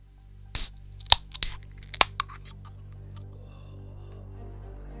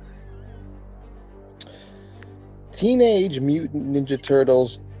Teenage Mutant Ninja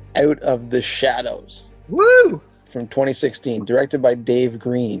Turtles Out of the Shadows Woo! from 2016, directed by Dave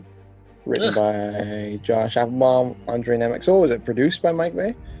Green, written by Josh Applebaum, Andre Nemec. So what was it, produced by Mike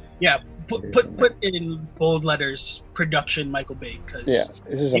Bay? Yeah, put in bold letters, production Michael Bay, because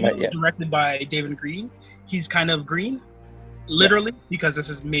this is directed by David Green. He's kind of green, literally, because this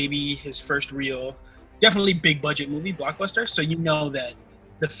is maybe his first real, definitely big budget movie, blockbuster. So you know that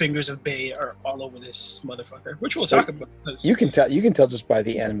the fingers of Bay are all over this motherfucker, which we'll talk about. You can tell just by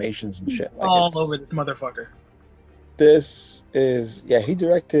the animations and shit. Like all over this motherfucker. This is he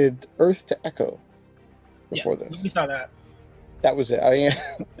directed Earth to Echo before this. We saw that. That was it.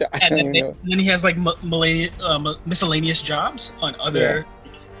 Then he has like miscellaneous jobs on other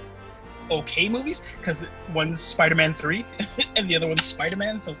okay movies, because one's Spider-Man 3 and the other one's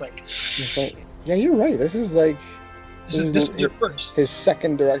Spider-Man. So it's like yeah, you're right. This is like this was your first. His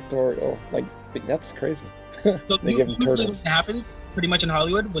second directorial. Like, that's crazy. So they give him Turtles. What happens pretty much in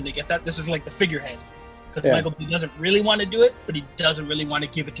Hollywood when they get that? This is like the figurehead. Because Michael Bay doesn't really want to do it, but he doesn't really want to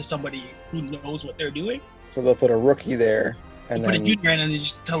give it to somebody who knows what they're doing. So they'll put a rookie there. And put a junior in, and they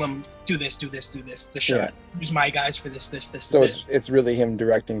just tell him, do this, the shot. Use my guys for this. So it's really him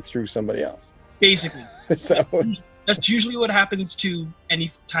directing through somebody else. Basically. So that's usually what happens to any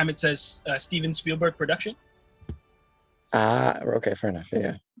time it says Steven Spielberg production. Okay, fair enough,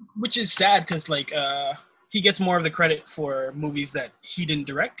 yeah. Which is sad, because like he gets more of the credit for movies that he didn't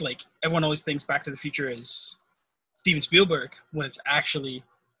direct. Like, everyone always thinks Back to the Future is Steven Spielberg, when it's actually,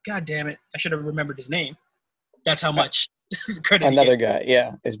 god damn it, I should have remembered his name. That's how much credit another guy,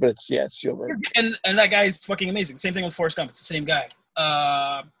 it's Spielberg. And that guy is fucking amazing. Same thing with Forrest Gump. It's the same guy.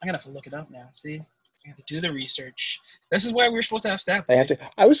 I'm gonna have to look it up now. See, I have to do the research. This is why we were supposed to have staff.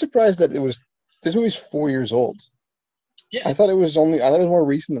 I was surprised that this movie's 4 years old. Yeah, I thought it was more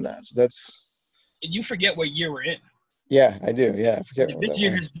recent than that. So that's. You forget what year we're in. Yeah, I do. Yeah, I forget. This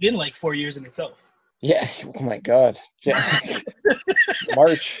year has been like 4 years in itself. Yeah. Oh my god. Yeah.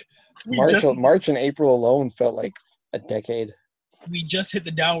 March and April alone felt like a decade. We just hit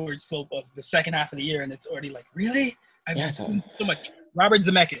the downward slope of the second half of the year, and it's already like, really? So much. Robert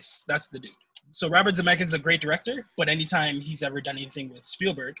Zemeckis, that's the dude. So Robert Zemeckis is a great director, but anytime he's ever done anything with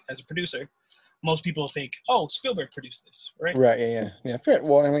Spielberg as a producer, most people think, oh, Spielberg produced this, right? Right, yeah. Fair.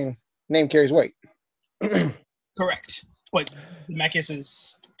 Well, I mean, name carries weight. Correct. But Zemeckis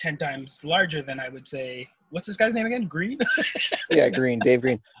is 10 times larger than, I would say, what's this guy's name again? Green? Yeah, Green, Dave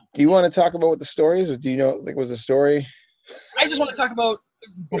Green. Do you want to talk about what the story is, or do you know, like, was the story? I just want to talk about,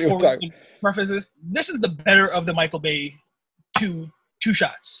 before we preface this is the better of the Michael Bay two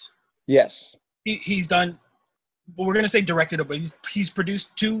shots. Yes. He's done, well, we're going to say directed, but he's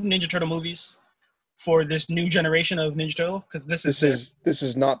produced 2 Ninja Turtle movies for this new generation of Ninja Turtle, because this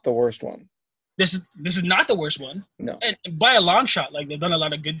is not the worst one. This is not the worst one. No. And by a long shot, like, they've done a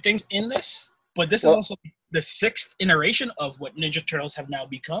lot of good things in this, but this is also the 6th iteration of what Ninja Turtles have now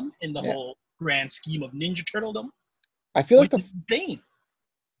become in the whole grand scheme of Ninja Turtledom. I feel like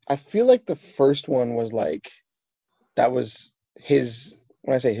I feel like the first one was like, that was his,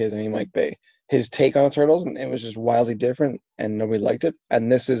 when I say his, I mean Mike Bay, his take on the Turtles, and it was just wildly different and nobody liked it.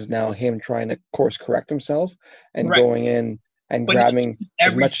 And this is now him trying to course correct himself and going in and grabbing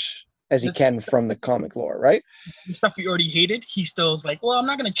as much as he can from the comic lore, right? The stuff we already hated, he still is like, well, I'm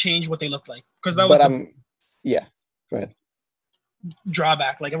not going to change what they look like. Because that was go ahead.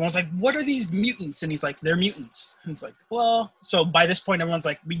 Drawback. Like, everyone's like, what are these mutants? And he's like, they're mutants. And he's like, well, so by this point, everyone's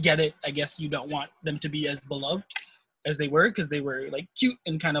like, we get it. I guess you don't want them to be as beloved as they were, because they were like cute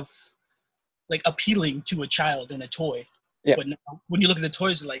and kind of like appealing to a child and a toy. Yeah. But now, when you look at the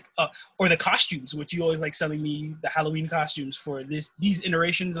toys, like, or the costumes, which you always like selling me the Halloween costumes for these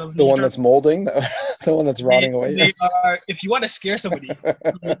iterations of the one that's molding, the one that's rotting away. They are, if you want to scare somebody,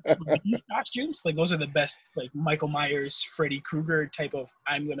 these costumes, like, those are the best, like Michael Myers, Freddy Krueger type of,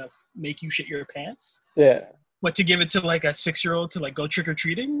 I'm gonna make you shit your pants. Yeah. But to give it to like a 6-year-old to like go trick or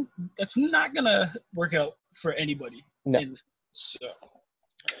treating, that's not gonna work out for anybody. No. So.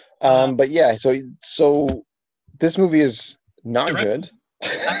 But yeah, so this movie is not good.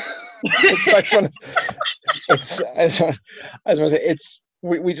 I just want to say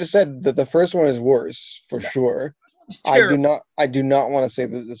we just said that the first one is worse for sure. I do not want to say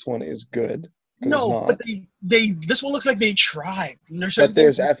that this one is good. No, but this one looks like they tried. But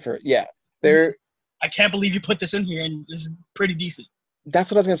there's effort. Yeah. I can't believe you put this in here, and this is pretty decent. That's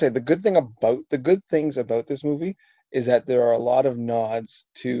what I was gonna say. The good things about this movie is that there are a lot of nods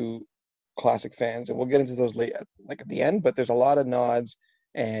to classic fans, and we'll get into those late, like at the end, but there's a lot of nods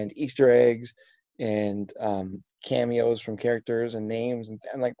and Easter eggs and cameos from characters and names, and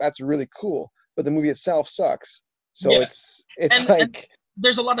like, that's really cool. But the movie itself sucks, So it's like and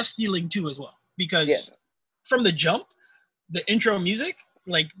there's a lot of stealing too as well, because from the jump, the intro music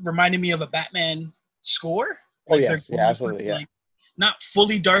like reminded me of a Batman score. Like, absolutely, like, not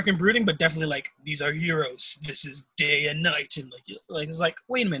fully dark and brooding, but definitely like, these are heroes. This is day and night, and like it's like,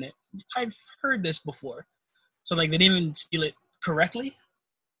 wait a minute, I've heard this before. So like they didn't even steal it correctly.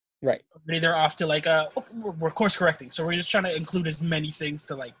 Right. They're off to like okay, we're course correcting, so we're just trying to include as many things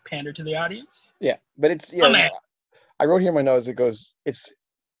to like pander to the audience. Yeah, but it's I wrote here in my notes. It goes,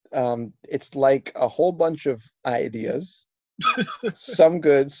 it's like a whole bunch of ideas, some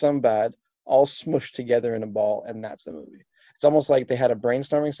good, some bad, all smushed together in a ball, and that's the movie. It's almost like they had a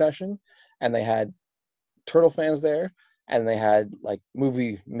brainstorming session, and they had Turtle fans there, and they had like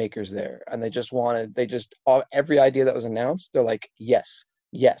movie makers there, and every idea that was announced, they're like, yes.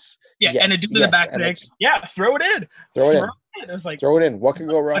 Yeah, and a dude in the back saying, throw it in. It's like, throw it in. What could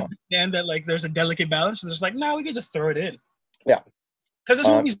go wrong? And that like there's a delicate balance, and there's like, no, we can just throw it in. Yeah, because this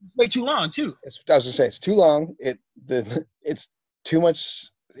movie's way too long too. I was gonna say, it's too long. It's too much.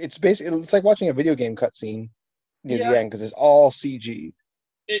 It's like watching a video game cutscene near the end, because it's all CG.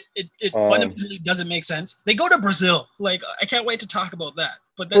 It fundamentally doesn't make sense. They go to Brazil. Like, I can't wait to talk about that.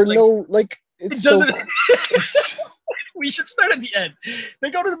 But then, it doesn't. We should start at the end.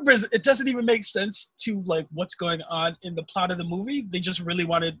 They go to Brazil. It doesn't even make sense to like what's going on in the plot of the movie. They just really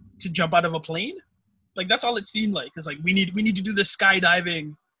wanted to jump out of a plane. Like, that's all it seemed like. It's like, we need to do this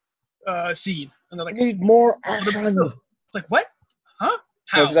skydiving scene, and they're like, we need more action. It's like, what? Huh?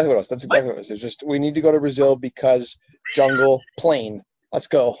 How? That's exactly what it was. It's just, we need to go to Brazil because jungle, plane. Let's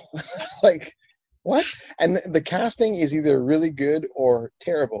go. Like, what? And the casting is either really good or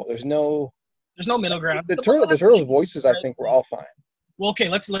terrible. There's no middle ground. The turtles' voices, I think, were all fine. Well, okay,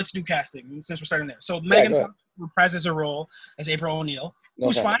 let's do casting since we're starting there. So Megan Fox reprises her role as April O'Neil,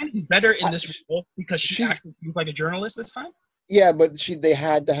 who's fine, better in this role because she actually feels like a journalist this time. Yeah, but they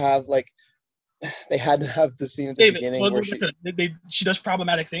had to have the scene at the beginning where she does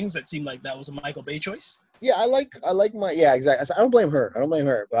problematic things that seem like that was a Michael Bay choice. Yeah, I like my exactly. I don't blame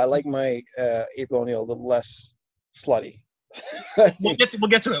her, but I like my April O'Neil a little less slutty. We'll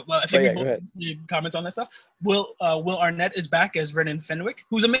get to it. Well, I think we both need comments on that stuff. Will Arnett is back as Vernon Fenwick,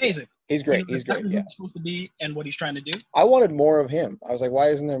 who's amazing. He's great. He's great. Who he's supposed to be and what he's trying to do. I wanted more of him. I was like, why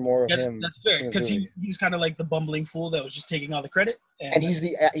isn't there more of him? That's fair, because he was kind of like the bumbling fool that was just taking all the credit. And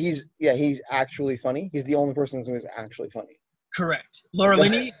he's actually funny. He's the only person who is actually funny. Correct. Laura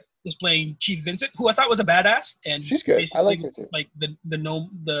Linney was playing Chief Vincent, who I thought was a badass, and she's good. I like her too. Like the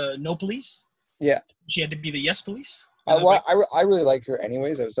no police. Yeah. She had to be the yes police. I really like her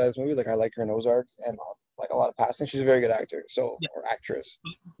anyways outside this movie. Like, I like her in Ozark and like a lot of past things. She's a very good actor, or actress.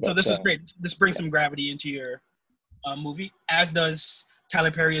 So this is great. This brings some gravity into your movie, as does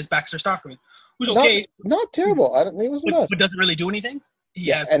Tyler Perry as Baxter Stockman, who's okay. Not terrible. He wasn't bad. But doesn't really do anything. He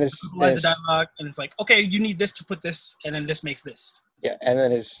has the dialogue, and it's like, okay, you need this to put this, and then this makes this. Yeah, and then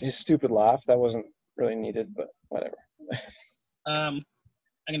his stupid laugh, that wasn't really needed, but whatever. I'm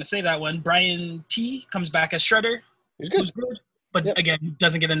gonna say that one. Brian T comes back as Shredder. He's good. Who's good, but again,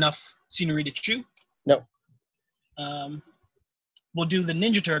 doesn't get enough scenery to chew. No. We'll do the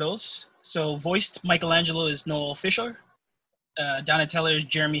Ninja Turtles. So voiced Michelangelo is Noel Fisher. Donatello is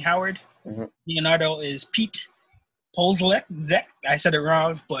Jeremy Howard. Mm-hmm. Leonardo is Pete Polzek. I said it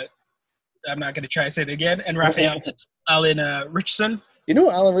wrong, but I'm not going to try to say it again. And Raphael is Alan Richardson. You know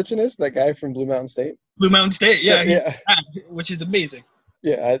who Alan Richardson is? That guy from Blue Mountain State? Blue Mountain State, yeah. Which is amazing.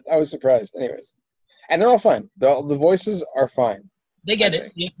 Yeah, I was surprised. Anyways. And they're all fine. The voices are fine. They get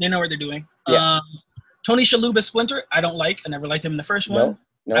it. They know what they're doing. Yeah. Tony Shalhoub as Splinter, I don't like. I never liked him in the first one.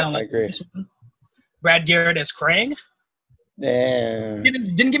 No, I don't like I agree. This one. Brad Garrett as Krang.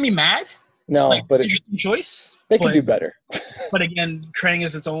 Didn't get me mad. No, but interesting choice. They could do better. But again, Krang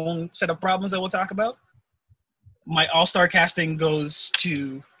is its own set of problems that we'll talk about. My all-star casting goes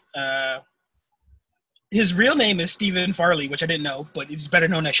to his real name is Stephen Farley, which I didn't know, but he's better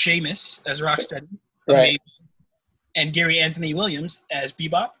known as Seamus as Rocksteady. Right. Amazing. And Gary Anthony Williams as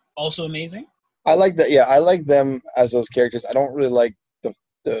Bebop, also amazing. I like that. Yeah, I like them as those characters. I don't really like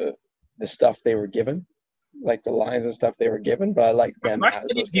the stuff they were given, like the lines and stuff they were given, but I like them as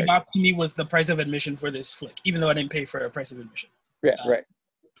those Bebop characters. to me was the price of admission for this flick, even though I didn't pay for a price of admission. Yeah, right.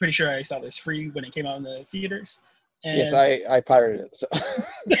 Pretty sure I saw this free when it came out in the theaters. And yes, I pirated it. So.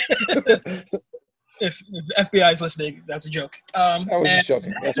 if FBI is listening, that's a joke. I was just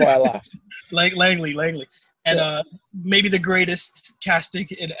joking. That's why I laughed. Langley. And maybe the greatest casting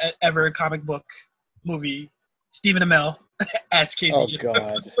in ever comic book movie, Stephen Amell as Casey. Oh,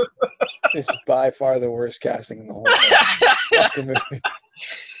 God. It's by far the worst casting in the whole fucking movie.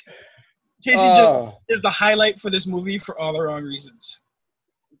 Casey Jones is the highlight for this movie for all the wrong reasons.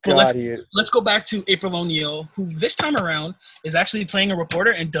 But let's go back to April O'Neil, who this time around is actually playing a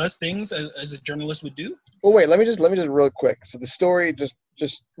reporter and does things as a journalist would do. Well, wait, let me just real quick. So the story,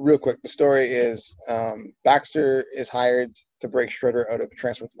 just real quick, the story is Baxter is hired to break Shredder out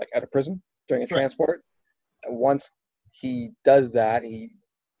of prison during a transport. And once he does that,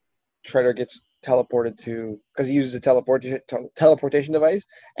 Shredder gets teleported to, because he uses a teleportation device,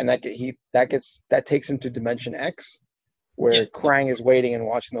 and that takes him to Dimension X, where Krang is waiting and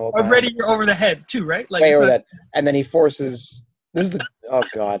watching the whole time. Already you're over the head too, right? Way over that. And then he forces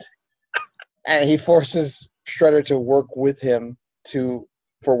and he forces Shredder to work with him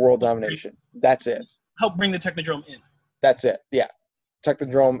for world domination. That's it. Help bring the Technodrome in. That's it. Yeah.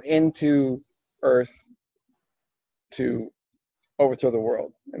 Technodrome into Earth to overthrow the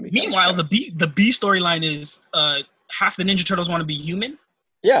world. Meanwhile, the B storyline is half the Ninja Turtles want to be human.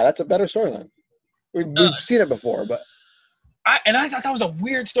 Yeah, that's a better storyline. We've seen it before, but I thought that was a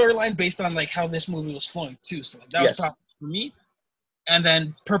weird storyline based on like how this movie was flowing too. So like, that was probably for me. And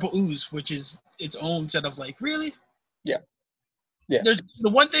then Purple Ooze, which is its own set of like, really? Yeah. Yeah. There's the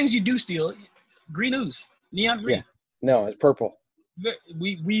one things you do steal, green ooze, neon green. Yeah. No, it's purple.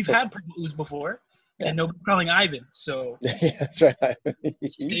 We've had Purple Ooze before, and nobody's calling Ivan, so yeah, that's right.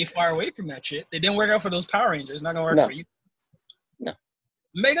 stay far away from that shit. It didn't work out for those Power Rangers. Not gonna work for you. No.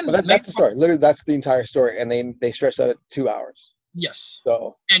 Megan. Well, that's the story. Literally, that's the entire story, and they stretched out at 2 hours. Yes.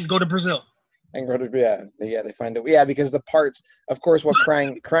 So and go to Brazil. And go to they find it. Yeah, because the parts, of course, what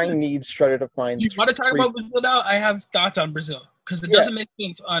Krang needs Shredder to find. You want to talk about Brazil now? I have thoughts on Brazil because it doesn't make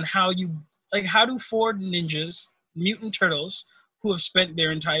sense on how do 4 ninjas, mutant turtles, who have spent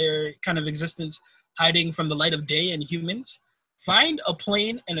their entire kind of existence hiding from the light of day and humans, find a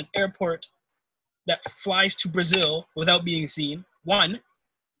plane and an airport that flies to Brazil without being seen. 1,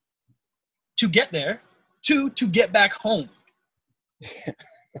 to get there. 2, to get back home.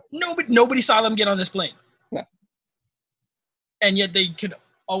 Nobody saw them get on this plane. No. And yet they could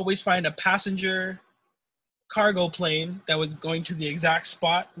always find a passenger cargo plane that was going to the exact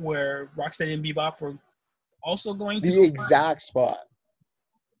spot where Rocksteady and Bebop were also going to. The exact spot.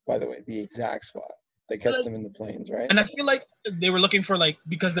 By the way, the exact spot. They kept them in the planes, right? And I feel like they were looking for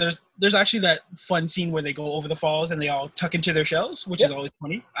because there's actually that fun scene where they go over the falls and they all tuck into their shells, which is always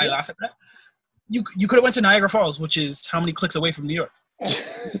funny. I laugh at that. You could have went to Niagara Falls, which is how many clicks away from New York.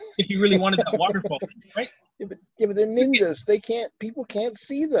 If you really wanted that waterfall, right? Yeah, but they're ninjas. People can't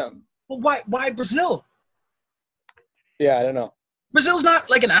see them. Well, why Brazil? Yeah, I don't know. Brazil's not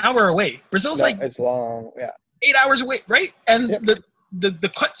like an hour away. Brazil's it's long. Yeah. 8 hours away, right? And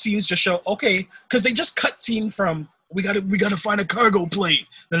the cut scenes just show because they just cut scene from we gotta find a cargo plane.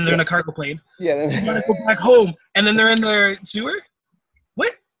 Then they're in a cargo plane. Yeah. Then we gotta go back home, and then they're in their sewer.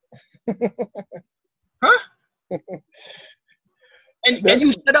 What? Huh? And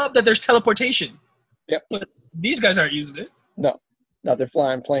you set up that there's teleportation. Yep. But these guys aren't using it. No, they're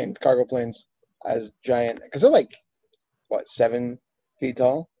flying planes, cargo planes, as giant, because they're 7 feet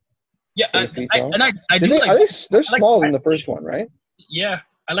tall. Yeah, I do they're smaller than the first one, right? Yeah,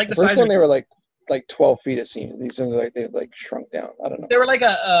 I like the first size. One they were like 12 feet. It seems these ones they've shrunk down. I don't know. They were like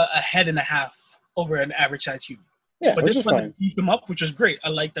a head and a half over an average size human. Yeah, but this one beefed them up, which was great. I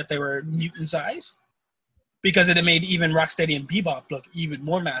like that they were mutant size because it made even Rocksteady and Bebop look even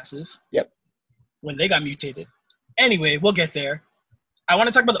more massive. Yep. When they got mutated. Anyway, we'll get there. I want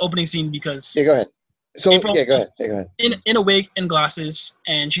to talk about the opening scene because go ahead. So April, go ahead. In a wig and glasses,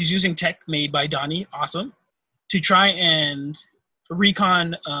 and she's using tech made by Donnie, awesome, to try and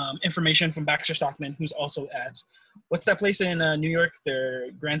recon information from Baxter Stockman, who's also at what's that place in New York?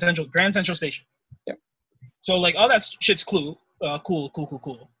 Their Grand Central Station. Yep. So all that shit's cool.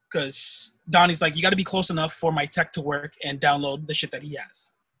 Because Donnie's like, you got to be close enough for my tech to work and download the shit that he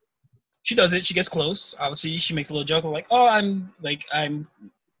has. She does it. She gets close. Obviously, she makes a little joke of I'm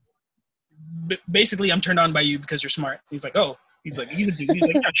basically I'm turned on by you because you're smart. He's like, oh. He's like, he's a dude. He's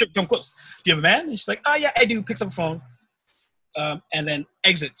like, yeah, sure, come close. Do you have a man? And she's like, oh, yeah, I do. Picks up a phone. And then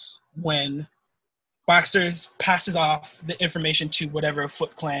exits when Baxter passes off the information to whatever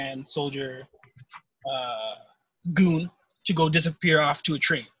Foot Clan soldier goon to go disappear off to a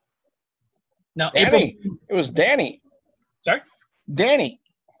train. Now, Danny. It was Danny. Sorry? Danny.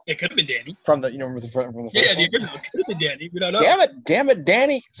 It could have been Danny. From the from the first the original. It could have been Danny. We don't know. Damn it,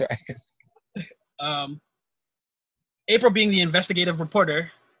 Danny. Sorry. April being the investigative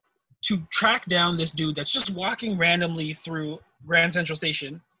reporter to track down this dude that's just walking randomly through Grand Central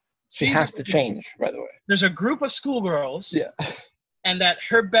Station. She has to change, by the way. There's a group of schoolgirls. Yeah. And that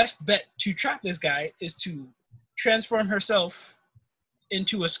her best bet to track this guy is to transform herself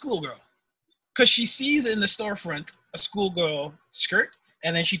into a schoolgirl. because she sees in the storefront a schoolgirl skirt,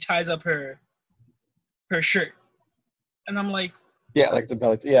 and then she ties up her shirt, and I'm like, yeah, like the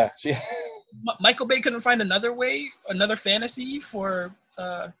belly. Yeah, she. Michael Bay couldn't find another fantasy for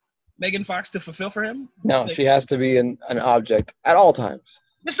Megan Fox to fulfill for him. No, she has to be an object at all times.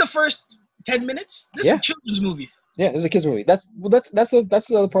 This is the first 10 minutes. This is a children's movie. Yeah, this is a kids movie. That's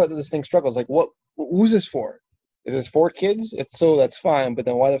the other part that this thing struggles. Like, who's this for? Is this for kids? If so, that's fine. But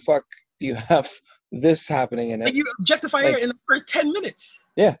then why the fuck do you have this happening in it? Like, you objectify her in the first 10 minutes.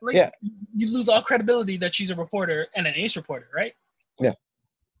 Yeah, You lose all credibility that she's a reporter and an ace reporter, right? Yeah.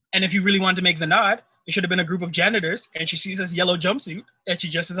 And if you really wanted to make the nod, it should have been a group of janitors, and she sees this yellow jumpsuit, and she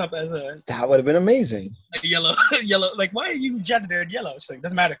dresses up as a... That would have been amazing. A yellow, like, why are you janitor in yellow? She's like,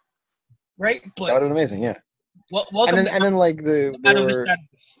 doesn't matter. Right? But that would have been amazing, yeah. Well, and then like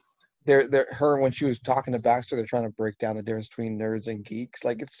her when she was talking to Baxter, they're trying to break down the difference between nerds and geeks.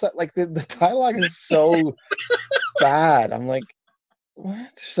 Like, it's like the dialogue is so bad. I'm like,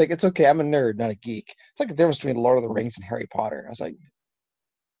 what? She's like, it's okay, I'm a nerd, not a geek. It's like the difference between Lord of the Rings and Harry Potter. I was like,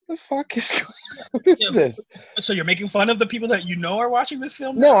 what the fuck is going on? What is this? So you're making fun of the people that you know are watching this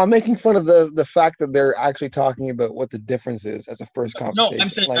film? No, I'm making fun of the fact that they're actually talking about what the difference is as a first conversation.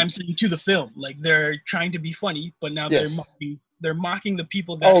 No, I'm saying to the film. Like, they're trying to be funny, but now they're mocking the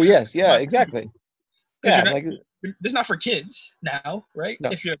people that... Oh, yes, yeah, exactly. Yeah, this is not for kids now, right? No.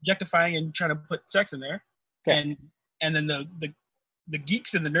 If you're objectifying and trying to put sex in there, and then the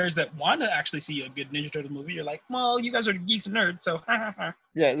geeks and the nerds that want to actually see a good Ninja Turtle movie, you're like, well, you guys are geeks and nerds, so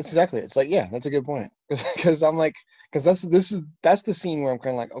yeah, that's exactly it. It's like, yeah, that's a good point. Because I'm like, because that's the scene where I'm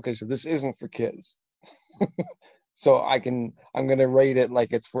kind of like, okay, so this isn't for kids. So I'm gonna rate it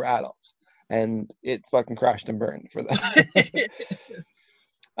like it's for adults, and it fucking crashed and burned for that.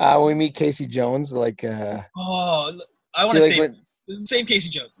 When we meet Casey Jones, like, I want to say same Casey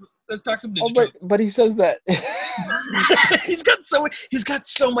Jones. Let's talk some Ninja Turtles. But he says that he's got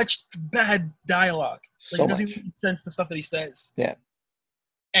so much bad dialogue. Like, it doesn't even make sense, the stuff that he says. Yeah.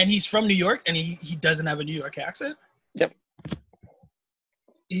 And he's from New York, and he doesn't have a New York accent. Yep.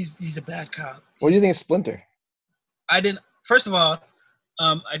 He's a bad cop. What do you think of Splinter? First of all,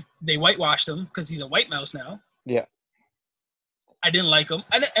 they whitewashed him because he's a white mouse now. Yeah. I didn't like him.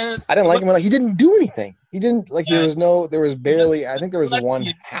 I didn't like him. He didn't do anything. He didn't like. There was barely. I think there was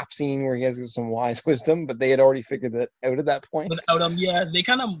one half scene where he has some wise wisdom, but they had already figured that out at that point. Without him, they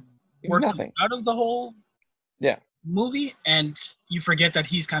kind of worked him out of the whole movie, and you forget that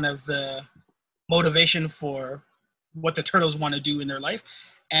he's kind of the motivation for what the turtles want to do in their life,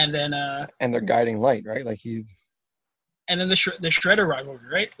 and then and their guiding light, right? Like he's. And then the Shredder rivalry,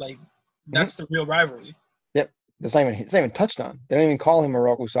 right? Like that's the real rivalry. Yep. It's not even touched on. They don't even call him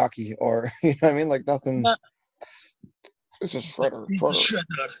Moroku Saki, or you know what I mean? Like nothing. It's just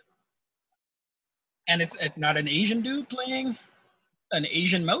Shredder. And it's not an Asian dude playing an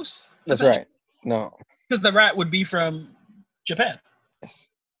Asian mouse. That's right. No. Because the rat would be from Japan. Yes.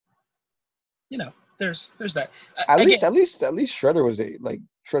 You know, there's that. At least Shredder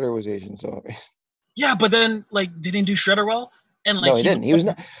was Asian, so. Yeah, but then like they didn't do Shredder well. And like, no, he didn't. He was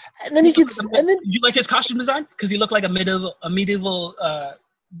not. And then he gets. And then you like his costume design because he looked like a medieval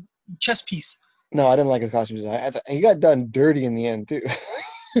chess piece. No, I didn't like his costume design. He got done dirty in the end too.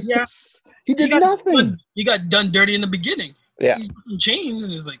 Yes, he did nothing. He got done dirty in the beginning. Yeah, he's in chains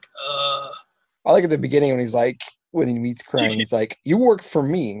and he's like, I like at the beginning when he's like, when he meets Krang, he's like, "You work for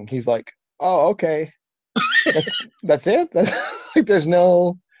me." And he's like, "Oh, okay." That's it. Like, there's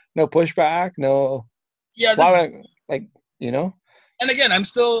no pushback. No. Yeah. Like. You know, and again, I'm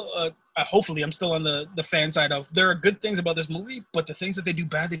still hopefully I'm still on the fan side of there are good things about this movie, but the things that they do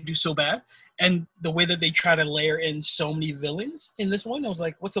bad, they do so bad, and the way that they try to layer in so many villains in this one, I was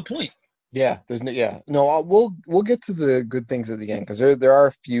like, what's the point? Yeah, we'll get to the good things at the end because there are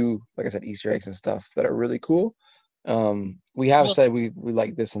a few, like I said, Easter eggs and stuff that are really cool. We have said we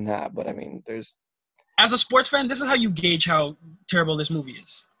like this and that, but I mean, there's as a sports fan, this is how you gauge how terrible this movie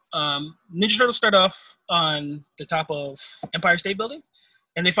is. Ninja Turtles start off on the top of Empire State Building,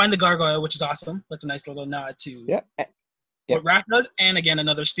 and they find the gargoyle, which is awesome. That's a nice little nod to what Raph does, and again,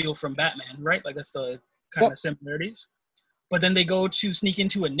 another steal from Batman, right? Like that's the kind of similarities. But then they go to sneak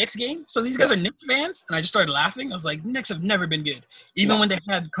into a Knicks game. So these guys are Knicks fans, and I just started laughing. I was like, Knicks have never been good, even when they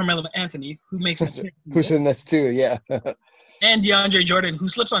had Carmelo Anthony, who makes who's in this too, yeah, and DeAndre Jordan, who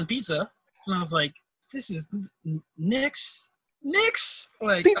slips on pizza, and I was like, this is Knicks.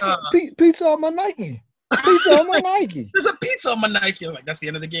 Like pizza on my Nike. Pizza on my Nike. There's a pizza on my Nike. I was like, that's the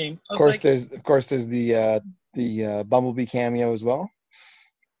end of the game. Of course, there's the Bumblebee cameo as well.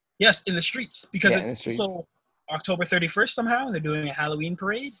 Yes, in the streets because it's so October 31st somehow. They're doing a Halloween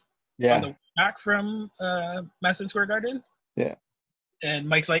parade. Yeah, back from Madison Square Garden. Yeah. And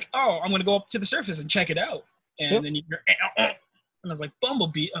Mike's like, "Oh, I'm gonna go up to the surface and check it out." And then you hear, and I was like,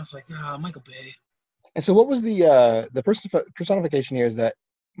 "Bumblebee." I was like, Michael Bay. And so, what was the personification here? Is that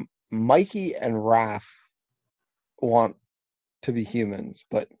Mikey and Raph want to be humans,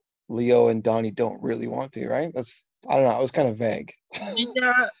 but Leo and Donnie don't really want to, right? I don't know. It was kind of vague.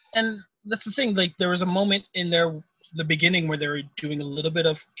 Yeah, and that's the thing. Like, there was a moment in the beginning where they were doing a little bit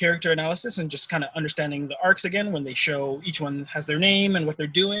of character analysis and just kind of understanding the arcs again when they show each one has their name and what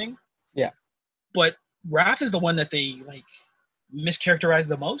they're doing. Yeah. But Raph is the one that they like mischaracterize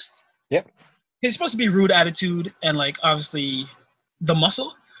the most. Yep. He's supposed to be rude attitude and like obviously the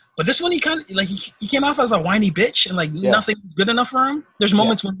muscle. But this one, he kind of like he came off as a whiny bitch and like nothing good enough for him. There's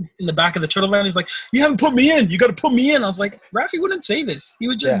moments when he's in the back of the turtle van, he's like, "You haven't put me in. You got to put me in." I was like, Rafi wouldn't say this. He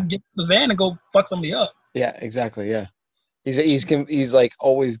would just get in the van and go fuck somebody up. Yeah, exactly. Yeah, he's like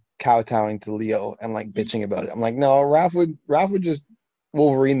always kowtowing to Leo and like bitching about it. I'm like, no, Raph would just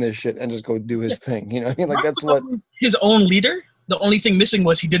Wolverine this shit and just go do his thing. You know what I mean? Like, that's what his own leader. The only thing missing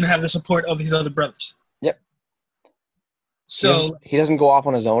was he didn't have the support of his other brothers. Yep. So he doesn't go off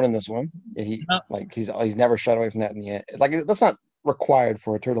on his own in this one. He's never shied away from that in the end. Like, that's not required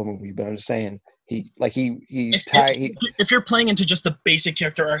for a turtle movie, but I'm just saying if you're playing into just the basic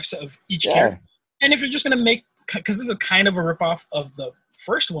character arcs of each character, and if you're just gonna make, because this is a kind of a ripoff of the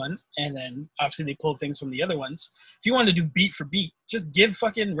first one, and then obviously they pulled things from the other ones. If you want to do beat for beat, just give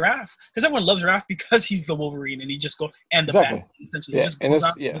fucking Raph, because everyone loves Raph because he's the Wolverine and he just go and the Batman essentially just goes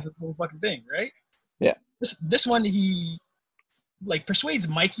out with the whole fucking thing, right? Yeah. This one he like persuades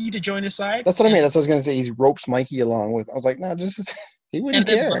Mikey to join his side. That's what I mean. That's what I was gonna say. He ropes Mikey along with. I was like, no, just he wouldn't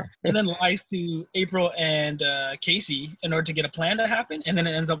care. And then lies to April and Casey in order to get a plan to happen, and then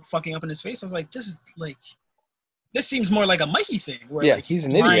it ends up fucking up in his face. I was like, this seems more like a Mikey thing, where like he's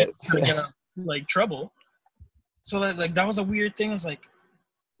an idiot, to get out, like trouble. So that was a weird thing. I was like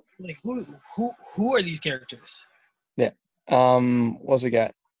who are these characters? Yeah. What else we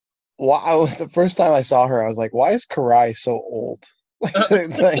got? The first time I saw her, I was like, why is Karai so old?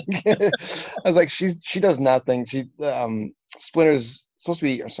 I was like, she does nothing. Splinter's supposed to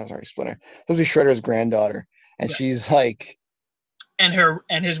be, Splinter, supposed to be Shredder's granddaughter, and she's like, and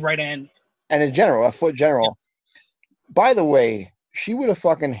his right hand, and a foot general. By the way, she would have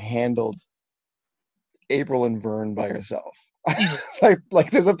fucking handled April and Vern by herself.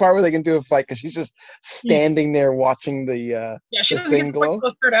 like there's a part where they can do a fight because she's just standing there watching the she doesn't get glow.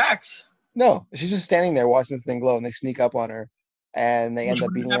 The third act. No, she's just standing there watching the thing glow, and they sneak up on her, and they end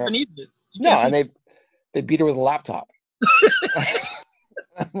up beating her. No, and they beat her with a laptop.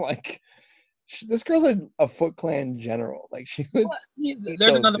 I'm like, this girl's a Foot Clan general. Like, she would.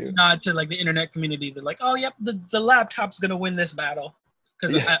 There's another nod to like the internet community. They're like, oh yep, the laptop's gonna win this battle.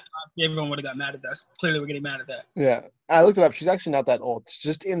 Because everyone would have got mad at that. Clearly, we're getting mad at that. Yeah. I looked it up. She's actually not that old.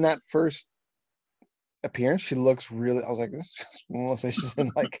 Just in that first appearance, she looks really... I was like, this is just almost like she's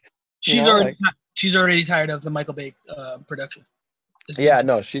in, like... She's already tired of the Michael Bay production. Yeah,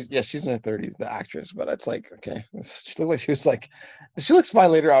 no, she's in her 30s, the actress. But it's like, okay. She looked like she was like... She looks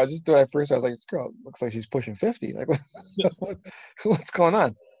fine later. I was just doing it first. I was like, this girl looks like she's pushing 50. Like, what's going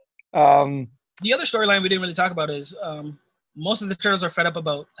on? The other storyline we didn't really talk about is... most of the turtles are fed up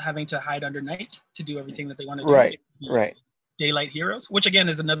about having to hide under night to do everything that they want to do. Right. Daylight heroes, which again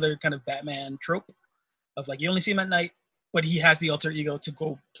is another kind of Batman trope of like you only see him at night, but he has the alter ego to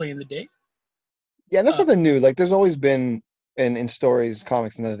go play in the day. Yeah, and that's nothing new. Like, there's always been in stories,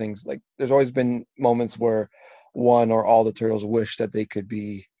 comics, and other things. Like, there's always been moments where one or all the turtles wish that they could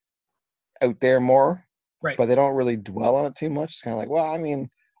be out there more, right? But they don't really dwell on it too much. It's kind of like, well, I mean,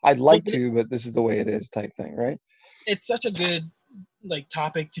 I'd like to, but this is the way it is, type thing, right? It's such a good like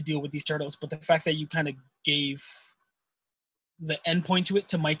topic to deal with these turtles, but the fact that you kind of gave the end point to it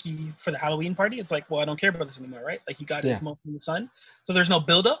to Mikey for the Halloween party, it's like, well, I don't care about this anymore, right? Like, he got his moment in the sun, so there's no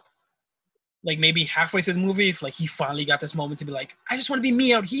build up. Like, maybe halfway through the movie, if like he finally got this moment to be like, I just want to be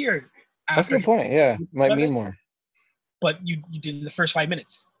me out here. That's a good point. Yeah, might mean more. But you did in the first 5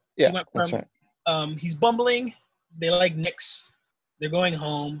 minutes. Yeah, that's right. He's bumbling. They like Knicks. They're going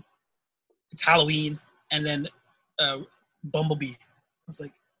home. It's Halloween, and then Bumblebee. I was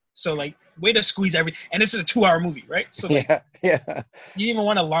like, so like, way to squeeze everything. And this is a 2-hour movie, right? So like, yeah. You didn't even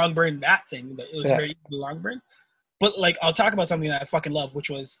want to long burn that thing. It was very long burn. But like, I'll talk about something that I fucking love,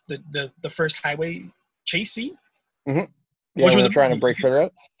 which was the first highway chase scene. Mm-hmm. Yeah, which was trying to break Shredder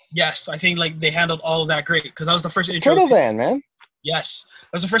out. Yes, I think like they handled all of that great because that was the first intro. Turtle Van, man. Yes,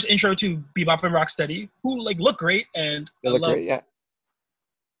 that was the first intro to Bebop and Rocksteady, who like look great and they look great, yeah.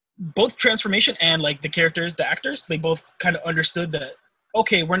 Both transformation and like the characters, the actors, they both kind of understood that,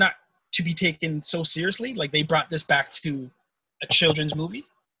 okay, we're not to be taken so seriously. Like they brought this back to a children's movie,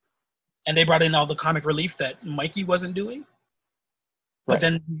 and they brought in all the comic relief that Mikey wasn't doing. But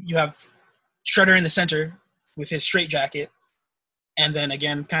then you have Shredder in the center with his straitjacket, and then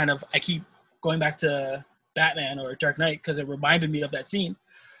again, kind of, I keep going back to Batman or Dark Knight because it reminded me of that scene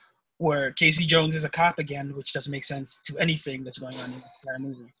where Casey Jones is a cop again, which doesn't make sense to anything that's going on in that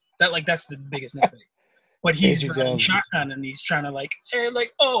movie. That's the biggest nitpick. But he's running shotgun and he's trying to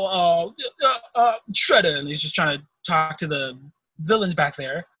Shredder, and he's just trying to talk to the villains back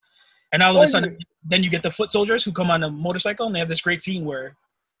there. And all of a sudden, then you get the foot soldiers who come on a motorcycle, and they have this great scene where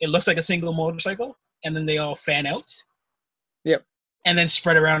it looks like a single motorcycle, and then they all fan out. Yep. And then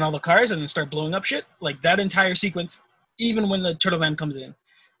spread around all the cars and then start blowing up shit. Like that entire sequence, even when the turtle van comes in,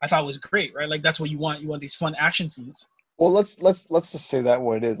 I thought was great, right? Like that's what you want. You want these fun action scenes. Well, let's just say that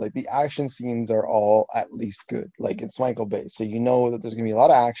what it is. Like the action scenes are all at least good. Like it's Michael Bay, so you know that there's gonna be a lot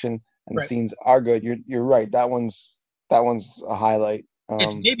of action and the scenes are good. You're right. That one's a highlight.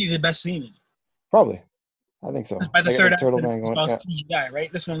 It's maybe the best scene. Probably, I think so. By the third act, it was all CGI,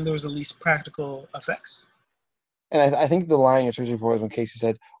 right? This one there was the least practical effects. And I think the line you're searching for is when Casey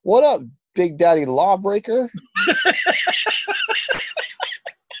said, "What up, Big Daddy Lawbreaker?"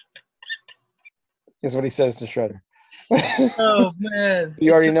 Is what he says to Shredder. Oh man!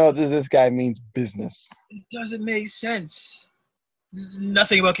 You already know that this guy means business. It doesn't make sense.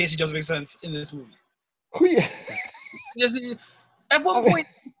 Nothing about Casey doesn't make sense in this movie. At one point,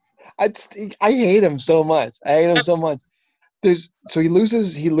 I hate him so much. He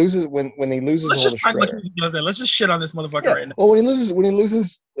loses when he loses. Let's just talk about Casey does that. Let's just shit on this motherfucker right now. Well, when he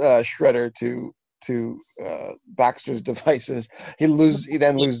loses Shredder to Baxter's devices, he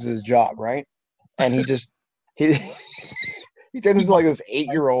then loses his job, right? And he turns into like this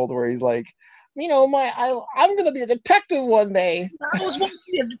 8-year-old where he's like, I'm gonna be a detective one day. I was wanting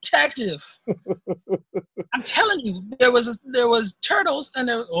to be a detective. I'm telling you, there was turtles and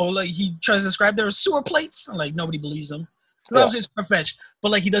he tries to describe there were sewer plates. And like nobody believes him because obviously it's far-fetched,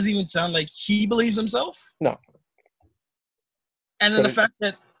 but like he doesn't even sound like he believes himself. No. And then the fact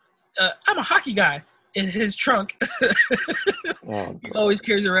that I'm a hockey guy in his trunk, he always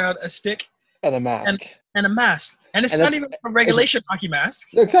carries around a stick and a mask. And a mask. And it's not even a regulation hockey mask.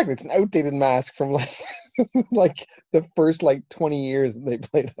 Exactly. It's an outdated mask from like the first 20 years that they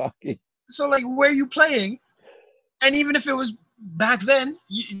played hockey. So where are you playing? And even if it was back then,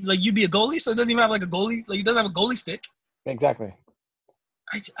 you'd be a goalie, so it doesn't even have a goalie, he doesn't have a goalie stick. Exactly.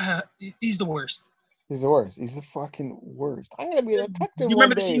 He's the worst. He's the worst. He's the fucking worst. I'm gonna be a detective. You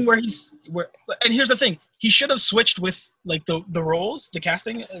remember the scene where and here's the thing: he should have switched with the roles, the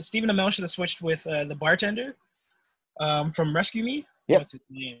casting. Stephen Amell should have switched with the bartender from Rescue Me. Yep. What's his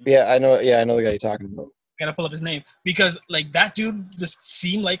name? Yeah, I know. Yeah, I know the guy you're talking about. Gotta pull up his name because that dude just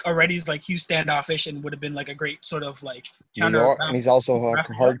seemed already he was standoffish and would have been a great sort of counter. And he's also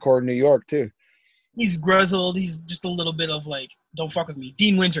hardcore New York too. He's grizzled. He's just a little bit of don't fuck with me.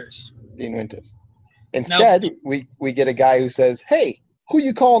 Dean Winters. Instead, we get a guy who says, "Hey, who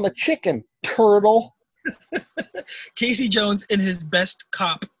you calling a chicken, turtle?" Casey Jones, in his best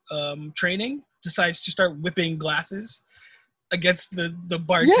cop training, decides to start whipping glasses against the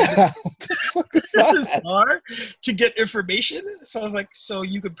bartender bar to get information. So I was like, so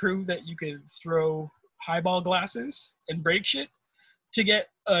you could prove that you could throw highball glasses and break shit to get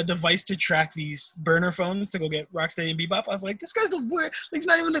a device to track these burner phones to go get Rocksteady and Bebop. I was like, this guy's the worst. It's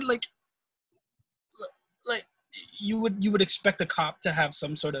not even you would expect a cop to have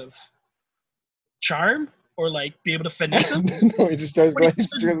some sort of charm or be able to finesse him. No, he just starts going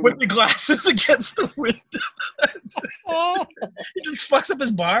with the glasses against the window. He just fucks up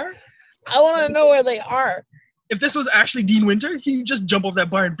his bar. I want to know where they are. If this was actually Dean Winter, he'd just jump off that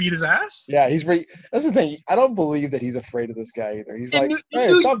bar and beat his ass. Yeah, that's the thing. I don't believe that he's afraid of this guy either. He's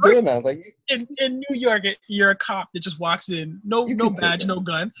stop doing that. I was like, in New York, you're a cop that just walks in, no badge, no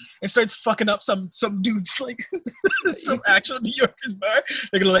gun, and starts fucking up some dudes some actual New Yorkers bar.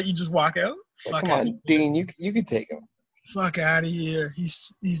 They're gonna let you just walk out. Come on, Dean, you can take him. Fuck out of here.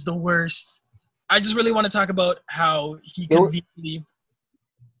 He's the worst. I just really want to talk about how he conveniently.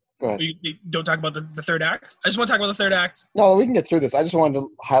 We don't talk about the third act. I just want to talk about the third act. No, we can get through this. I just wanted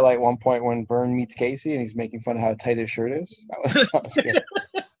to highlight one point when Vern meets Casey and he's making fun of how tight his shirt is. That was good.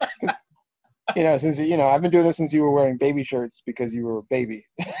 Since I've been doing this since you were wearing baby shirts because you were a baby.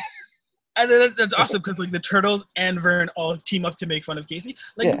 And then that's awesome because the Turtles and Vern all team up to make fun of Casey.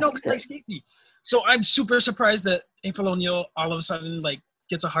 Nobody likes Casey. So I'm super surprised that April O'Neil all of a sudden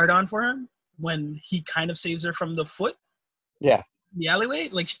gets a hard on for him when he kind of saves her from the foot. Yeah. The alleyway,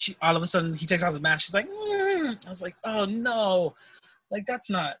 all of a sudden he takes off the mask. She's like, I was like, oh no, that's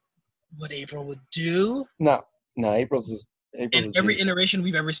not what April would do. No, April's in every iteration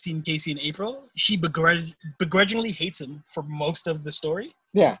we've ever seen Casey and April, she begrudgingly hates him for most of the story.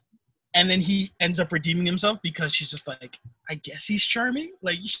 Yeah. And then he ends up redeeming himself because she's just like, I guess he's charming.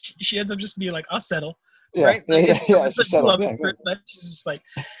 Like, she ends up just being like, I'll settle. Yeah, right? yeah, she settles. Yeah, exactly. She's just like,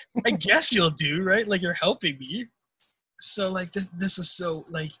 I guess you'll do, right? Like, you're helping me. So, like, this was so,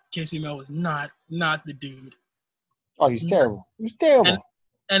 like, Casey Mel was not the dude. Oh, he's terrible. He's terrible.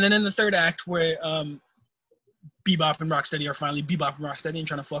 And then in the third act where Bebop and Rocksteady are finally Bebop and Rocksteady and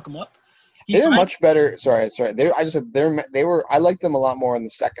trying to fuck him up. They're much better. Sorry. They were. I liked them a lot more in the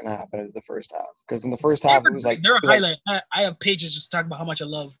second half than in the first half. Because in the first half, it was like they're a highlight. Like, I have pages just talking about how much I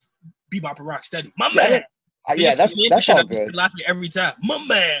love Bebop and Rocksteady. My man. Yeah, that's all good. Laughing every time. My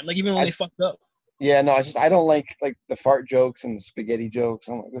man. Like even when they fucked up. Yeah, no, I don't like the fart jokes and the spaghetti jokes.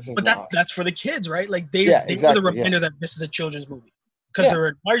 I'm like, this is. But that's for the kids, right? Like they exactly, were the reminder that this is a children's movie because they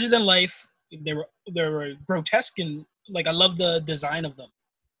were larger than life. They were grotesque and like I love the design of them.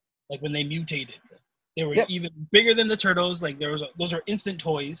 Like when they mutated, they were even bigger than the turtles. Like those are instant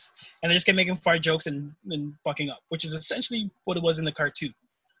toys, and they just kept making fart jokes and fucking up, which is essentially what it was in the cartoon.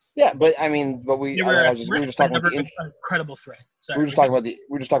 Yeah, but I mean, we were just talking about the incredible threat. Sorry, we were just talking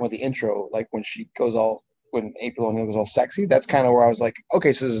about the intro, like when April O'Neil goes all sexy. That's kind of where I was like,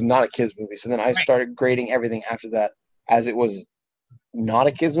 okay, so this is not a kids movie. So then I started grading everything after that as it was not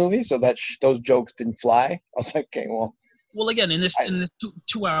a kids movie, so that those jokes didn't fly. I was like, okay, well. Well, again, in this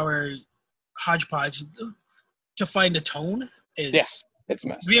 2-hour hodgepodge, to find a tone is it's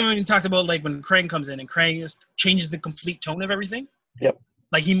messed. We haven't even talked about like when Krang comes in and Krang changes the complete tone of everything. Yep.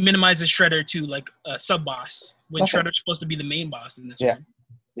 Like he minimizes Shredder to like a sub boss when Shredder's supposed to be the main boss in this one.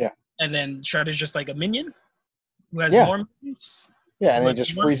 Yeah. And then Shredder's just like a minion who has more minions. Yeah, and then he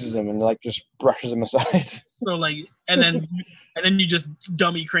just freezes him and like just brushes him aside. So like, and then you just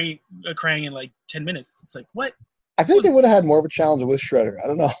dummy Krang in like 10 minutes. It's like what? I think they would have had more of a challenge with Shredder. I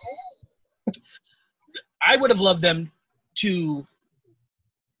don't know. I would have loved them to.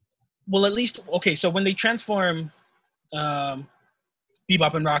 Well, at least okay. So when they transform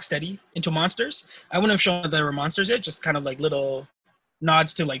Bebop and Rocksteady into monsters, I wouldn't have shown that they were monsters yet. Just kind of like little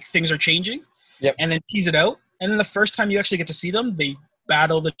nods to like things are changing. Yep. And then tease it out. And then the first time you actually get to see them, they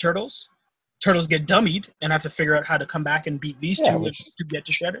battle the turtles. Turtles get dummied and have to figure out how to come back and beat these two to get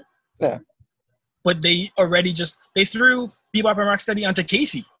to Shredder. Yeah. But they already they threw Bebop and Rocksteady onto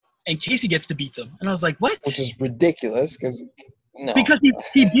Casey, and Casey gets to beat them. And I was like, what? Which is ridiculous because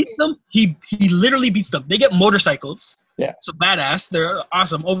he beats them. He literally beats them. They get motorcycles. Yeah. So badass. They're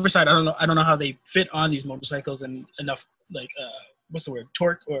awesome. Oversight. I don't know how they fit on these motorcycles and enough like what's the word?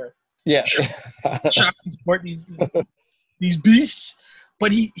 Torque or shocks to support these beasts.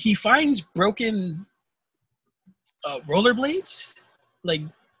 But he finds broken rollerblades like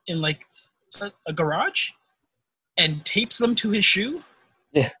in like a garage and tapes them to his shoe.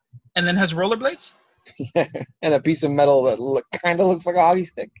 Yeah. And then has rollerblades. Yeah. And a piece of metal that kind of looks like a hockey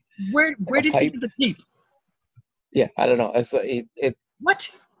stick. Where did he get the tape? Yeah, I don't know. It's what?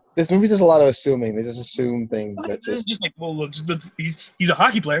 This movie does a lot of assuming. They just assume things. It's just like, well, look, he's a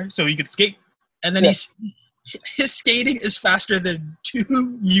hockey player, so he could skate. And then his skating is faster than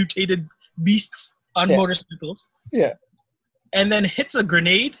two mutated beasts on motorcycles. Yeah. And then hits a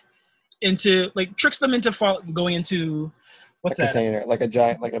grenade tricks them into going into what's that? Container, like a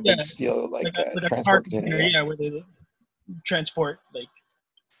giant, like a big steel, like a transport container. Yeah, where they transport like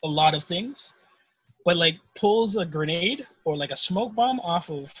a lot of things. But like pulls a grenade or like a smoke bomb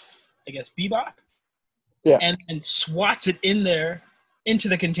off of, I guess, Bebop. Yeah. And swats it in there into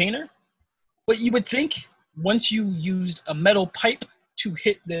the container. But you would think once you used a metal pipe to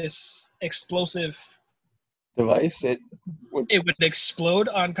hit this explosive device, it would explode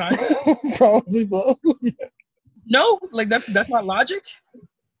on contact. Probably blow. Yeah. No, like that's not logic.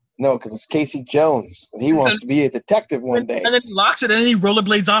 No, because it's Casey Jones. And he wants to be a detective one day. And then he locks it and then he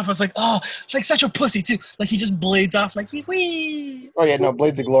rollerblades off. I was like, oh, like such a pussy too. Like he just blades off like wee. Oh yeah, no,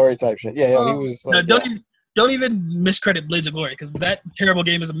 Blades of Glory type shit. Yeah, he was like, don't even miscredit Blades of Glory because that terrible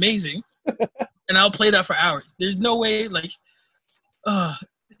game is amazing. And I'll play that for hours. There's no way like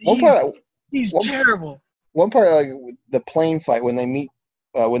he's terrible. One part like the plane fight when they meet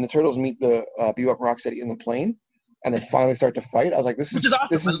when the turtles meet the Bebop and Rocksteady in the plane and they finally start to fight, I was like, this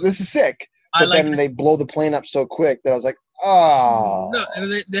is sick. But then they blow the plane up so quick that I was like, oh. No,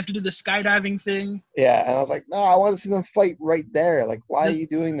 and they have to do the skydiving thing. Yeah, and I was like, no, I want to see them fight right there. Like, why are you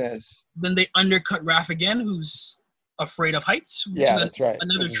doing this? Then they undercut Raph again, who's afraid of heights. Which is that's right.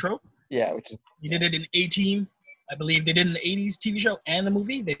 Another trope. Yeah, which is. He did it in A-Team. I believe they did in the 80s TV show and the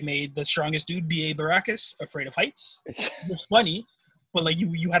movie. They made the strongest dude, B.A. Baracus, afraid of heights. It's funny. But like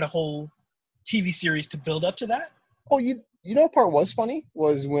you had a whole TV series to build up to that. Oh, you know what part was funny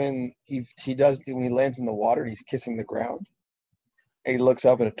was when he lands in the water and he's kissing the ground. And he looks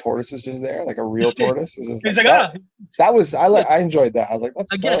up and a tortoise is just there, like a real tortoise. It's like that, that was I enjoyed that. I was like,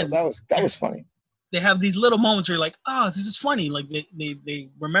 that was funny. They have these little moments where you're like, this is funny. Like they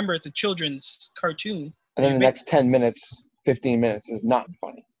remember it's a children's cartoon. And then the next 10 minutes, 15 minutes is not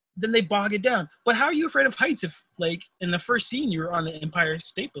funny. Then they bog it down. But how are you afraid of heights if, like, in the first scene you were on the Empire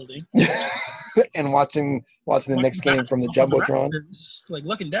State Building and watching the next game from the Jumbotron, like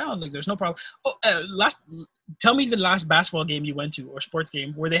looking down, like there's no problem. Oh, tell me the last basketball game you went to or sports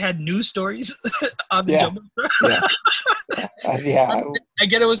game where they had news stories on the Jumbotron. Yeah. I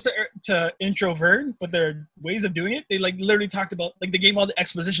get it was to intro Vern, but there are ways of doing it. They like literally talked about, like, they gave all the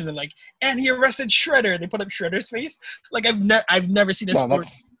exposition. They're like, and he arrested Shredder. They put up Shredder's face. Like I've never seen a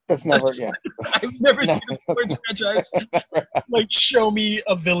sports. That's never, I've never seen a sports franchise like show me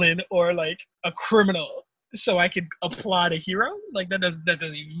a villain or like a criminal so I could applaud a hero. Like that doesn't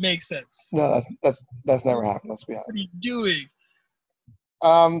even make sense. No, that's never happened. Let's be honest. What are you doing?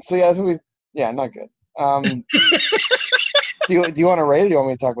 So yeah, not good. Do you want to rate it? Or do you want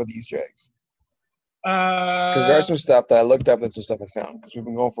me to talk about the Easter eggs? Because there are some stuff that I looked up and some stuff I found because we've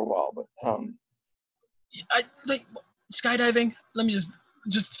been going for a while. But I like skydiving. Let me just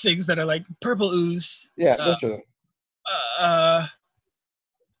things that are like purple ooze. Yeah, that's true.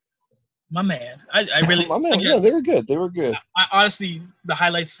 My man, I really my man. Yeah, they were good. I honestly, the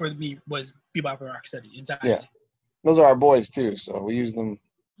highlights for me was Bebop and Rocksteady. Exactly. Yeah, those are our boys too, so we use them.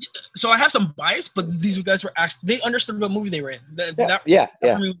 So I have some bias, but these guys were actually, they understood what movie they were in. Yeah.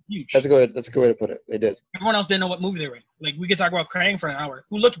 Was huge. That's a good way to put it. They did. Everyone else didn't know what movie they were in. Like, we could talk about Krang for an hour,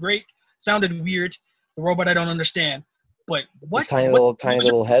 who looked great, sounded weird, the robot I don't understand, but what? Tiny little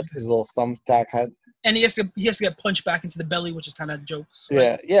head, his little thumbtack head. And he has to get punched back into the belly, which is kind of jokes.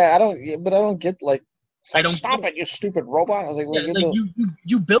 Right? Yeah. I don't get like. Stop it, you stupid robot! I was like,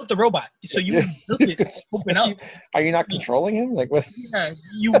 you built the robot, so you built it. Open up. Are you not controlling him? Like what? Yeah,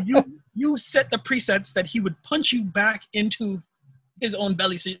 you set the presets that he would punch you back into his own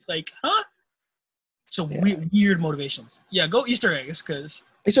belly. So like, huh? So weird motivations. Yeah, go Easter eggs because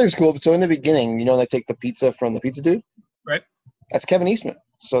Easter eggs cool. So in the beginning, they take the pizza from the pizza dude, right? That's Kevin Eastman.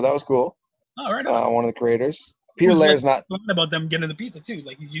 So that was cool. Oh, right. One of the creators. Peter Laird's not talking about them getting the pizza too.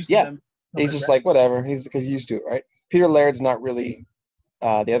 Like he's used to them. He's just like, whatever. He's because he's used to it, right? Peter Laird's not really,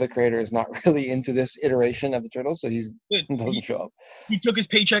 the other creator is not really into this iteration of the Turtles, so he doesn't show up. He took his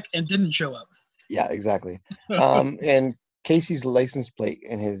paycheck and didn't show up. Yeah, exactly. And Casey's license plate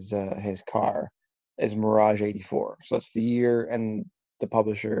in his car is Mirage 84. So that's the year and the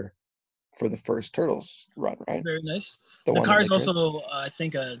publisher for the first Turtles run, right? Very nice. The car is also, I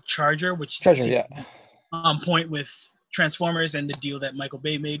think, a Charger, which is on point with Transformers and the deal that Michael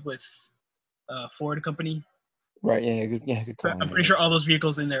Bay made with Ford company. Right. Yeah. Good call. I'm pretty sure all those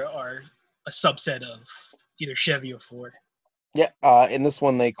vehicles in there are a subset of either Chevy or Ford. Yeah. In this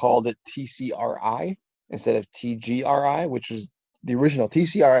one, they called it TCRI instead of TGRI, which is the original.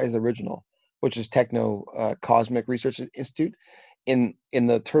 TCRI is the original, which is Techno Cosmic Research Institute. In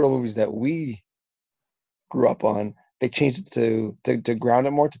the Turtle movies that we grew up on, they changed it to ground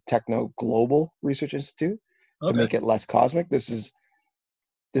it more to Techno Global Research Institute to make it less cosmic. This is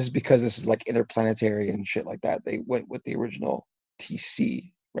because this is like interplanetary and shit like that. They went with the original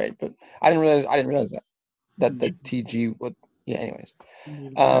TC, right? But I didn't realize that the TG would. Yeah. Anyways,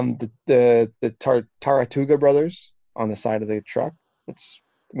 the Taratuga brothers on the side of the truck.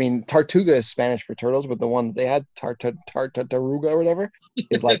 Tartuga is Spanish for turtles, but the one they had Tartaruga or whatever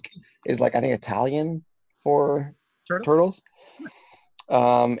is like I think Italian for turtles.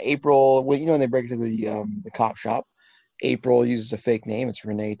 April, when they break into the cop shop, April uses a fake name. It's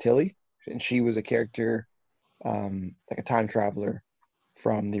Renee Tilly, and she was a character, like a time traveler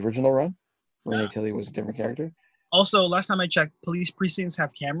from the original run. Renee Tilly was a different character. Also, last time I checked, police precincts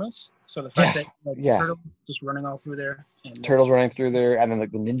have cameers, so the fact that turtles just running all through there, and turtles running through there, and then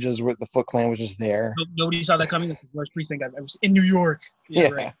like the ninjas with the Foot Clan was just there. Nobody saw that coming. That's the worst precinct I was in New York.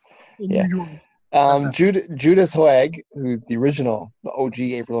 Right. New York. Judith Hoag, who's the OG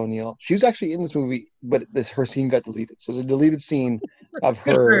April O'Neil, she was actually in this movie, but her scene got deleted. So there's a deleted scene of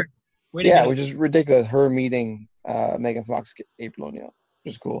her. Which is ridiculous. Her meeting Megan Fox, April O'Neil,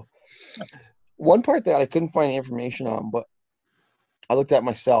 which is cool. One part that I couldn't find information on, but I looked at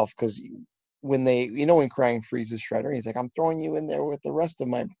myself because when when Krang freezes Shredder, he's like, "I'm throwing you in there with the rest of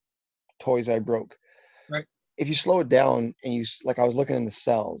my toys I broke." Right. If you slow it down and I was looking in the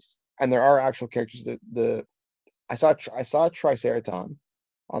cells. And there are actual characters I saw a Triceraton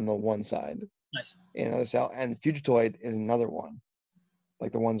on the one side. Nice. In another cell, and Fugitoid is another one.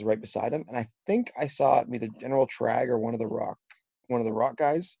 like the ones right beside him, and I think I saw either General Trag or one of the rock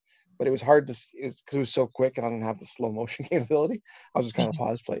guys, but it was hard to. It was because it was so quick, and I didn't have the slow motion capability. I was just kind of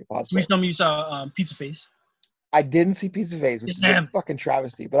pause play. Please tell me you saw Pizza Face. I didn't see Pizza Face, which is a fucking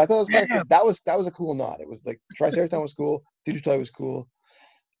travesty, but I thought it was kind of cool. That was a cool nod. It was like Triceratops was cool, Future Toy was cool.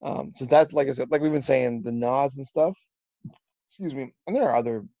 So that, like I said, like we've been saying, the nods and stuff. Excuse me, and there are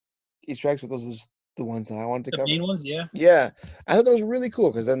other Easter eggs, but those are the ones that I wanted to cover. The main ones, yeah. Yeah, I thought that was really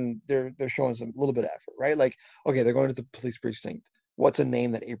cool because then they're showing some little bit of effort, right? Like, okay, they're going to the police precinct. What's a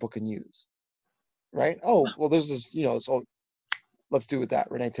name that April can use, right? Oh, well, there's this, so let's do with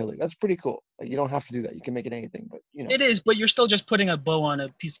that, Renee Tilly. That's pretty cool. Like, you don't have to do that. You can make it anything, but it is. But you're still just putting a bow on a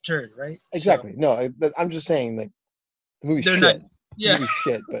piece of turd, right? Exactly. So, no, I'm just saying, like, the movie's shit. Not, yeah, the movie's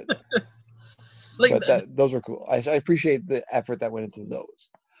shit, but like, but those were cool. I appreciate the effort that went into those.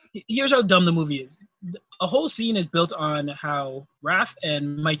 Here's how dumb the movie is. A whole scene is built on how Raph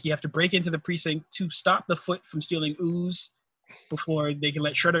and Mikey have to break into the precinct to stop the Foot from stealing ooze before they can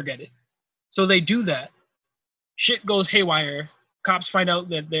let Shredder get it. So they do that. Shit goes haywire. Cops find out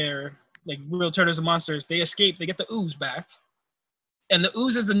that they're like real turtles and monsters. They escape. They get the ooze back. And the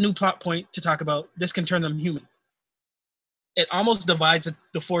ooze is the new plot point to talk about. This can turn them human. It almost divides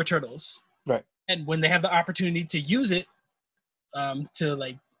the four turtles. Right. And when they have the opportunity to use it to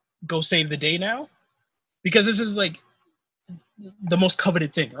like go save the day now, because this is like the most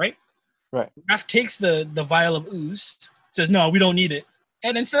coveted thing, right? Right. Raph takes the vial of ooze, says, no, we don't need it.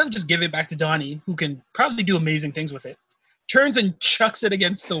 And instead of just give it back to Donnie, who can probably do amazing things with it, turns and chucks it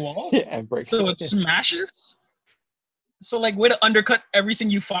against the wall. Yeah, and breaks so it smashes. So, like, way to undercut everything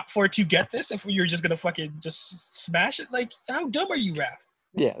you fought for to get this if you're just going to fucking just smash it. Like, how dumb are you, Raph?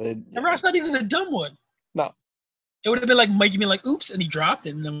 Yeah. And Raph's not even the dumb one. No. It would have been like Mikey being like, oops, and he dropped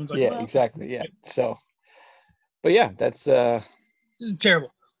it. And everyone's like, yeah, well, exactly. Yeah. So, but yeah, that's... This is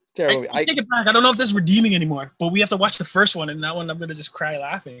terrible. Terrible. I take it back. I don't know if this is redeeming anymore, but we have to watch the first one, and that one I'm going to just cry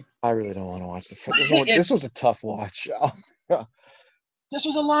laughing. I really don't want to watch the first one. This was a tough watch. This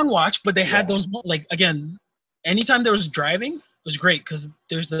was a long watch, but they had those, like, again, anytime there was driving, it was great because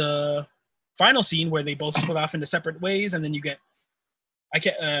there's the final scene where they both split off into separate ways, and then you get,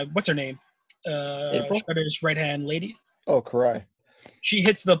 what's her name? Shredder's right-hand lady. Oh, Karai. She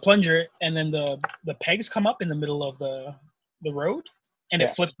hits the plunger, and then the pegs come up in the middle of the road, and it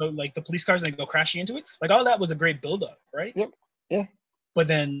flips the police cars, and they go crashing into it. Like, all that was a great build-up, right? Yep. Yeah. But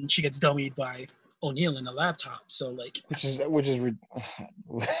then she gets dummied by O'Neill in a laptop, so like, which is whatever.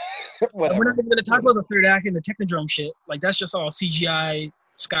 We're not even going to talk about the third act and the Technodrome shit. Like, that's just all CGI.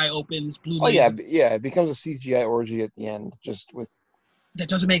 Sky opens, blue. Oh laser. Yeah. It becomes a CGI orgy at the end, just with. That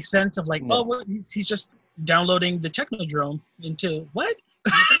doesn't make sense. Of like, he's just downloading the Technodrome into what?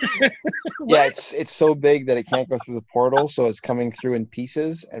 What? Yeah, it's so big that it can't go through the portal, so it's coming through in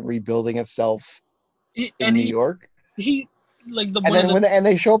pieces and rebuilding itself in New York. He. Like the and then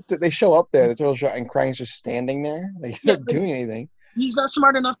they show up there, the turtle show, and Krang's just standing there, like he's not doing anything. He's not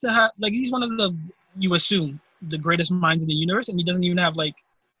smart enough to have, like, he's one of the, you assume, the greatest minds in the universe, and he doesn't even have like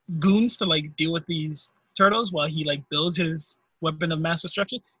goons to like deal with these turtles while he like builds his weapon of mass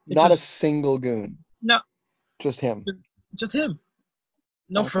destruction. Not a single goon. No. Just him. Just him.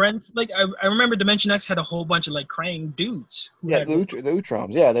 No friends. Like I remember Dimension X had a whole bunch of like Krang dudes. Yeah, the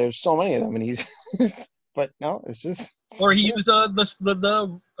Utroms. Yeah, there's so many of them, and he's. But no, it's just. Or he used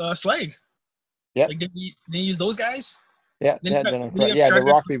the slag. Yeah. Like, did he use those guys? Yeah. The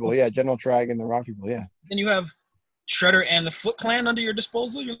Rock people. Yeah, General Trag and the Rock people. Yeah. Then you have Shredder and the Foot Clan under your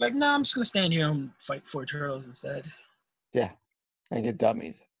disposal. You're like, nah, I'm just gonna stand here and fight four turtles instead. Yeah, and get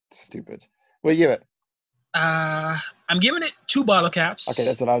dummies. Stupid. What do you give it? I'm giving it 2 bottle caps. Okay,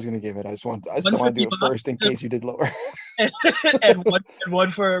 that's what I was gonna give it. I just want to do it first in case you did lower. and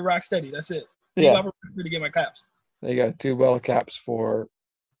one for Rocksteady. That's it. Yeah. To get my caps. There you go. 2 bottle caps for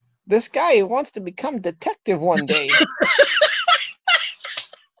this guy who wants to become detective one day.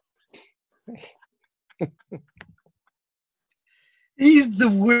 He's the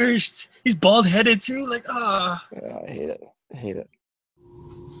worst. He's bald-headed too. Like, Yeah, I hate it.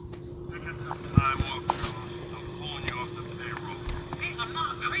 I got some time off, Charles. I'm pulling you off the payroll. Hey, I'm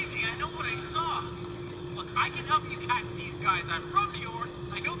not crazy. I know what I saw. Look, I can help you catch these guys. I'm from New York.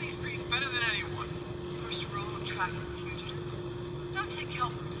 I know these streets better than anyone. First rule of tracking fugitives: don't take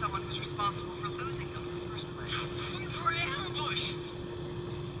help from someone who's responsible for losing them in the first place. We were ambushed.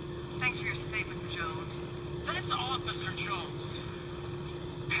 Thanks for your statement, Jones. That's Officer Jones.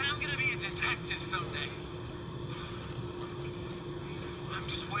 And I'm gonna be a detective someday. I'm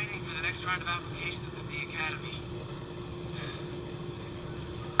just waiting for the next round of applications at the academy.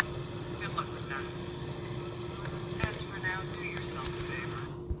 Good luck with that. As for now, do yourself a favor.